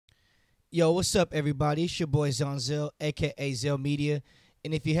Yo, what's up, everybody? It's your boy Zell, aka Zell Media.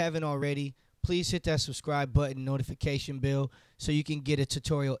 And if you haven't already, please hit that subscribe button, notification bell, so you can get a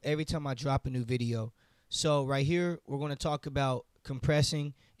tutorial every time I drop a new video. So right here, we're going to talk about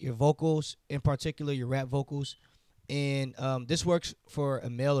compressing your vocals, in particular your rap vocals. And this works for a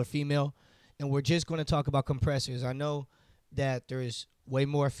male or female. And we're just going to talk about compressors. I know that there's way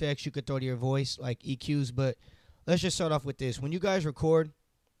more effects you could throw to your voice, like EQs, but let's just start off with this. When you guys record,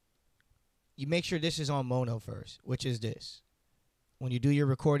 you make sure this is on mono first, which is this. When you do your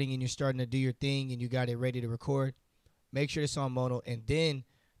recording and you're starting to do your thing and you got it ready to record, make sure it's on mono and then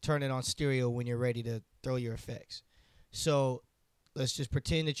turn it on stereo when you're ready to throw your effects. So let's just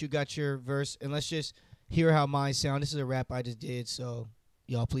pretend that you got your verse and let's just hear how mine sound. This is a rap I just did, so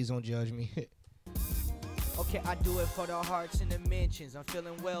y'all please don't judge me. Okay, I do it for the hearts and the mentions. I'm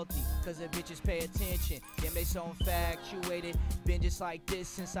feeling wealthy, cause the bitches pay attention. Damn, they so infatuated. Been just like this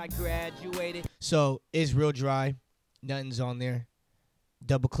since I graduated. So it's real dry. Nothing's on there.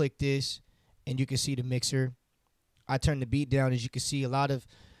 Double click this, and you can see the mixer. I turn the beat down. As you can see, a lot of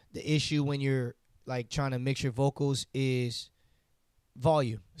the issue when you're like trying to mix your vocals is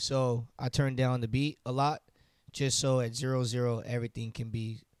volume. So I turn down the beat a lot, just so at 0-0 everything can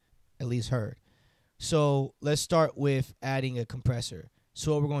be at least heard. So let's start with adding a compressor.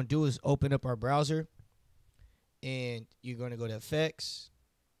 So what we're going to do is open up our browser, and you're going to go to effects,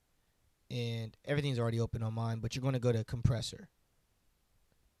 and everything's already open on mine, but you're going to go to compressor.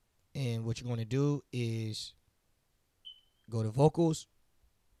 And what you're going to do is go to vocals,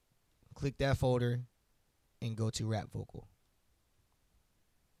 click that folder, and go to rap vocal.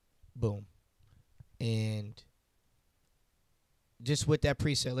 Boom. And just with that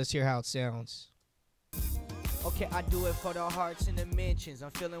preset, let's hear how it sounds. Okay, I do it for the hearts and the mentions.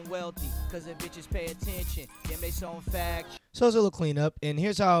 I'm feeling wealthy, cause the bitches pay attention. Damn, they so infatuated. So it's a little cleanup. And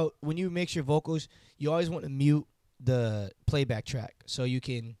here's how, when you mix your vocals, you always want to mute the playback track so you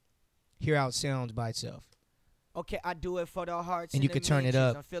can hear how it sounds by itself. Okay, I do it for the hearts And you can turn it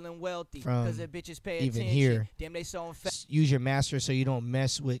up I'm feeling wealthy, from cause the bitches pay even attention. here. Damn, they so Use your master so you don't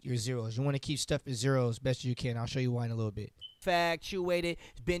mess with your zeros. You want to keep stuff at zeros best you can. I'll show you why in a little bit. infatuated.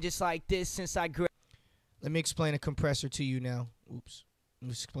 Been just like this since I graduated. Let me explain a compressor to you now. Oops. Let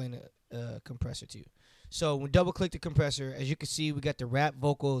me explain a compressor to you. So when double click the compressor, as you can see, we got the rap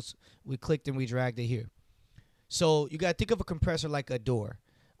vocals. We clicked and we dragged it here. So you got to think of a compressor like a door.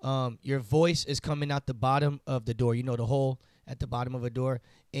 Your voice is coming out the bottom of the door. You know, the hole at the bottom of a door.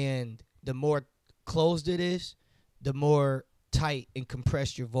 And the more closed it is, the more tight and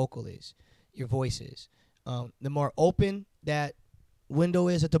compressed your vocal is, your voice is. The more open that window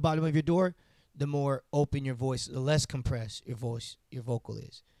is at the bottom of your door, the more open your voice, the less compressed your vocal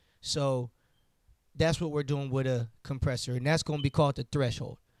is. So that's what we're doing with a compressor, and that's going to be called the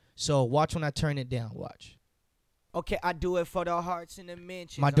threshold. So watch when I turn it down. Watch. Okay, I do it for the hearts and the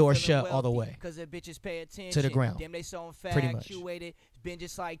mentions. My door shut all the way cause the bitches pay attention to the ground. Damn, they so Pretty much. infatuated. Been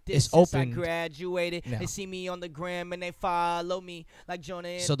just like this It's since I open graduated. now. They see me on the gram and they follow me like Jonah.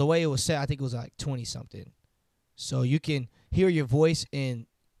 And So the way it was set, I think it was like 20 something. So you can hear your voice and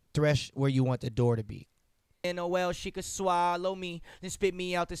thresh where you want the door to be. NOL, she could swallow me, then spit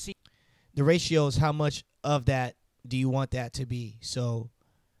me out to sea. The ratio is how much of that do you want that to be. So,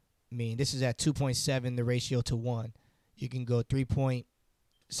 I mean, this is at 2.7, the ratio to 1. You can go 3 point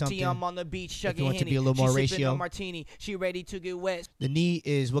something. See, I'm on the beach, If you chugging want to Henny. be a little more She sipping ratio. on martini. She ready to get wet. The knee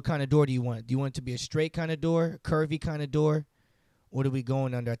is what kind of door do you want? Do you want it to be a straight kind of door, curvy kind of door? What are we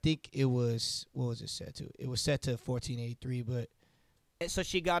going under? I think it was, what was it set to? It was set to 1483, but So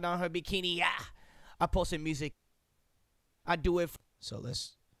she got on her bikini. Yeah, I posted music. I do it. so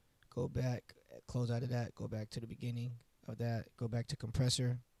let's go back, close out of that, go back to the beginning of that, go back to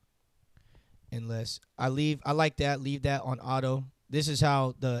compressor. And I like that, leave that on auto. This is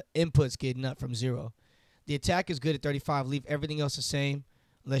how the input's getting up from 0. The attack is good at 35. Leave everything else the same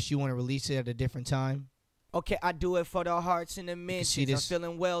unless you want to release it at a different time. Okay, I do it for the hearts and the mentions. see this I'm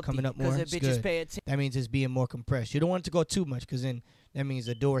feeling wealthy, coming up more. cause the It's bitches good. pay attention. That means it's being more compressed. You don't want it to go too much because then that means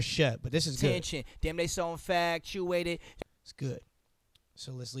the door's shut. But this is good. Damn, they so infatuated. It's good.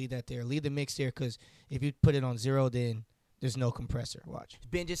 So let's leave that there. Leave the mix there because if you put it on 0, then there's no compressor. Watch.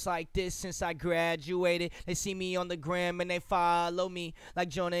 Been just like this since I graduated. They see me on the gram and they follow me like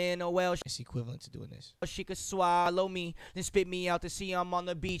Jonah and Noel. It's equivalent to doing this. She could swallow me, then spit me out to sea. I'm on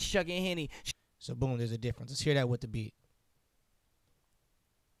the beach, chugging Henny. So boom, there's a difference. Let's hear that with the beat.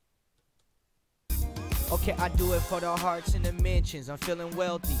 Okay, I do it for the hearts and the mentions. I'm feeling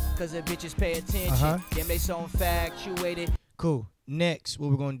wealthy, cause the bitches pay attention. Damn, they so infatuated. Cool. Next,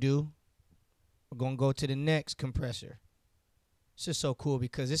 what we're going to do, we're going to go to the next compressor. It's just so cool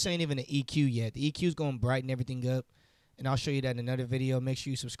because this ain't even an EQ yet. The EQ is going to brighten everything up, and I'll show you that in another video. Make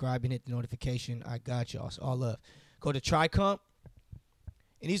sure you subscribe and hit the notification. I got y'all. It's all love. Go to Tricomp,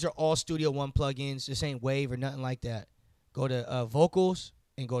 and these are all Studio One plugins. This ain't Wave or nothing like that. Go to Vocals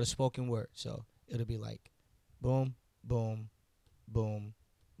and go to Spoken Word. So it'll be like boom, boom, boom,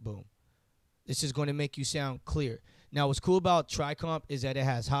 boom. This is going to make you sound clear. Now, what's cool about Tricomp is that it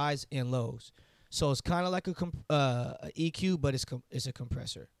has highs and lows. So it's kind of like a EQ, but it's a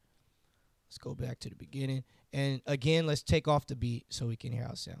compressor. Let's go back to the beginning. And again, let's take off the beat so we can hear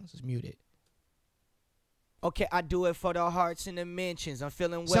how it sounds. Let's mute it. Okay, I do it for the hearts and the mentions. I'm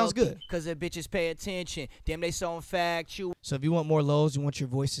feeling wealthy. Sounds good. Cause the bitches pay attention. Damn, they so infatuated. So if you want more lows, you want your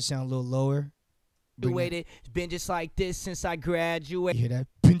voice to sound a little lower. It's been just like this since I graduated. You hear that?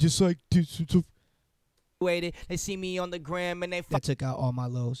 Been just like this. They see me on the gram and they That took out all my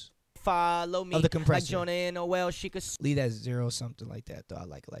lows. Follow me of the compressor. like Jonah and Noel. She could leave that 0 something like that though. I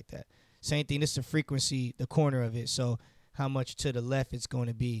like it like that. Same thing. This is the frequency, the corner of it. So how much to the left it's going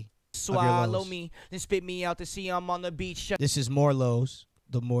to be. Swallow me, then spit me out to see I'm on the beach. This is more lows.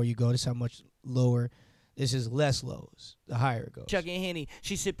 The more you go, this is how much lower. This is less lows. The higher it goes. Chugging Henny,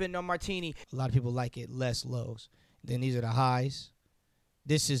 she sipping on martini. A lot of people like it less lows. Then these are the highs.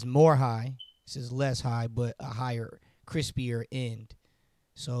 This is more high. This is less high, but a higher, crispier end.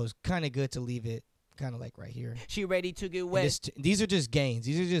 So it's kind of good to leave it kind of like right here. She ready to get wet. These are just gains.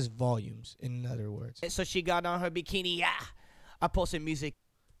 These are just volumes, in other words. So she got on her bikini. Yeah, I posted music.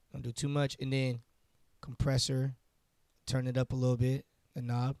 Don't do too much. And then compressor. Turn it up a little bit. The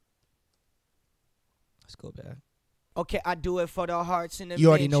knob. Let's go back. Okay, I do it for the hearts and the you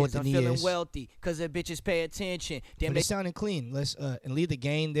already know what the I'm knee feeling is. wealthy because the bitches pay attention. Damn, they sounding clean. Let's and leave the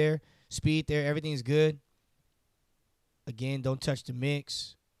gain there, speed there. Everything's good. Again, don't touch the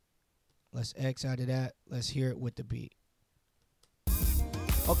mix. Let's X out of that. Let's hear it with the beat.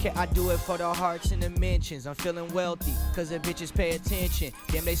 Okay, I do it for the hearts and the mentions. I'm feeling wealthy because the bitches pay attention.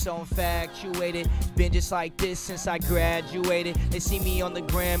 Damn, they so infatuated. Been just like this since I graduated. They see me on the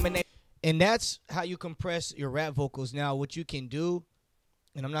gram and they. And that's how you compress your rap vocals. Now, what you can do,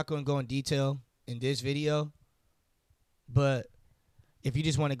 and I'm not going to go in detail in this video, but if you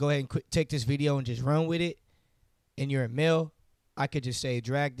just want to go ahead and take this video and just run with it, and you're a male, I could just say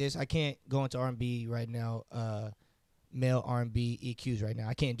drag this. I can't go into R&B right now, male R&B EQs right now.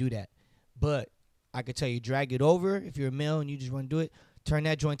 I can't do that. But I could tell you drag it over if you're a male and you just want to do it. Turn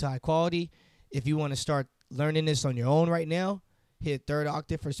that joint to high quality. If you want to start learning this on your own right now, hit third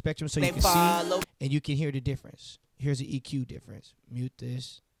octave for spectrum so you can see and you can hear the difference. Here's the EQ difference. Mute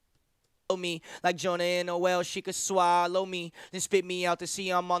this. Me like Jonah and Noel, she could swallow me, then spit me out to see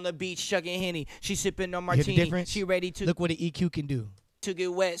I'm on the beach chugging Henny. She sipping on martini. She ready to look what the EQ can do. To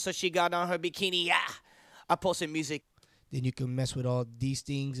get wet, so she got on her bikini. Yeah, I posted music. Then you can mess with all these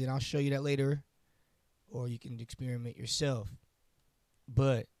things, and I'll show you that later, or you can experiment yourself.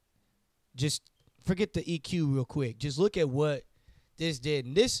 But just forget the EQ real quick. Just look at what this did,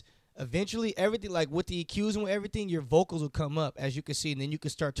 and this. Eventually, everything, like with the EQs and everything, your vocals will come up, as you can see, and then you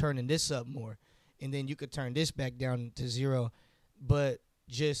can start turning this up more. And then you could turn this back down to 0. But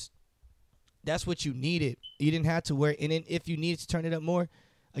just, that's what you needed. You didn't have to wear, and then if you needed to turn it up more,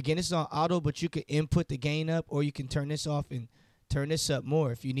 again, this is on auto, but you could input the gain up, or you can turn this off and turn this up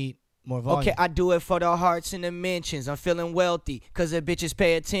more if you need more volume. Okay, I do it for the hearts and the mentions. I'm feeling wealthy because the bitches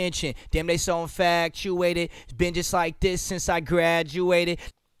pay attention. Damn, they so infatuated. It's been just like this since I graduated.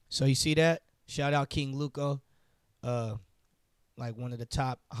 So you see that? Shout out King Luco, like one of the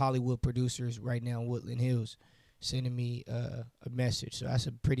top Hollywood producers right now in Woodland Hills, sending me a message. So that's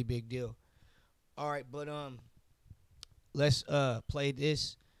a pretty big deal. All right, but let's play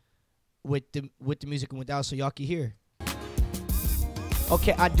this with the music and without so y'all can hear.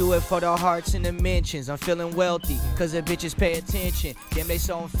 Okay, I do it for the hearts and the mentions. I'm feeling wealthy because the bitches pay attention. Damn, they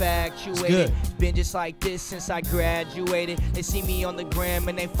so infatuated. Been just like this since I graduated. They see me on the gram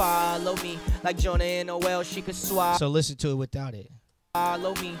and they follow me like Jonah and Noel. She could swallow. So listen to it without it.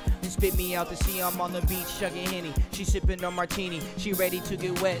 Follow me and spit me out to see I'm on the beach chugging Henny. She sipping on martini. She ready to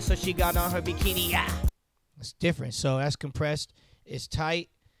get wet, so she got on her bikini. Yeah. It's different. So that's compressed. It's tight,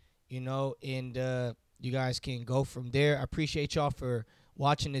 you know, and you guys can go from there. I appreciate y'all for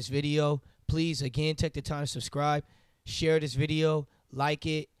watching this video. Please, again, take the time to subscribe, share this video, like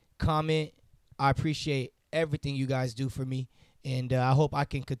it, comment. I appreciate everything you guys do for me, and I hope I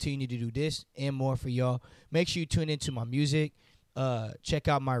can continue to do this and more for y'all. Make sure you tune into my music. Check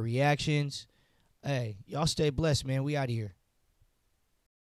out my reactions. Hey, y'all stay blessed, man. We out of here.